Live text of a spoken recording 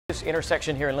This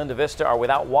intersection here in Linda Vista are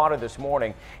without water this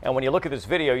morning, and when you look at this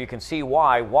video you can see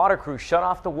why. Water crews shut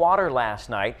off the water last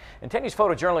night, and 10 News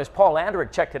photojournalist Paul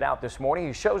Andrick checked it out this morning.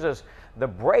 He shows us the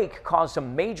break caused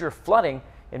some major flooding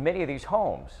in many of these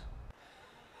homes.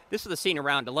 This was the scene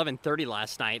around 11:30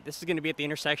 last night. This is going to be at the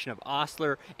intersection of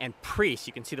Osler and Priest.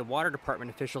 You can see the water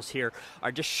department officials here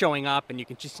are just showing up, and you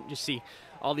can just see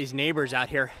all these neighbors out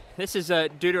here. This is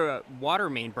due to a water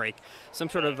main break, some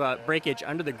sort of breakage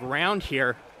under the ground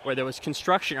here where there was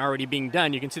construction already being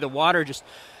done. You can see the water just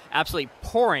absolutely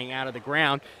pouring out of the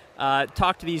ground.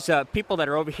 Talk to these people that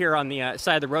are over here on the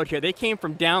side of the road here. They came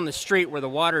from down the street where the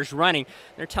water's running.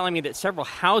 They're telling me that several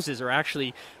houses are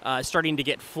actually starting to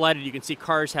get flooded. You can see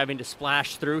cars having to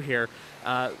splash through here.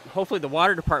 Hopefully the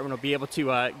water department will be able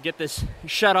to get this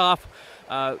shut off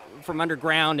from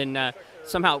underground and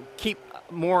somehow keep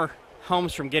more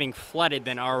homes from getting flooded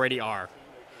than already are.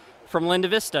 From Linda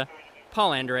Vista,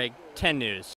 Paul Andrick, 10 News.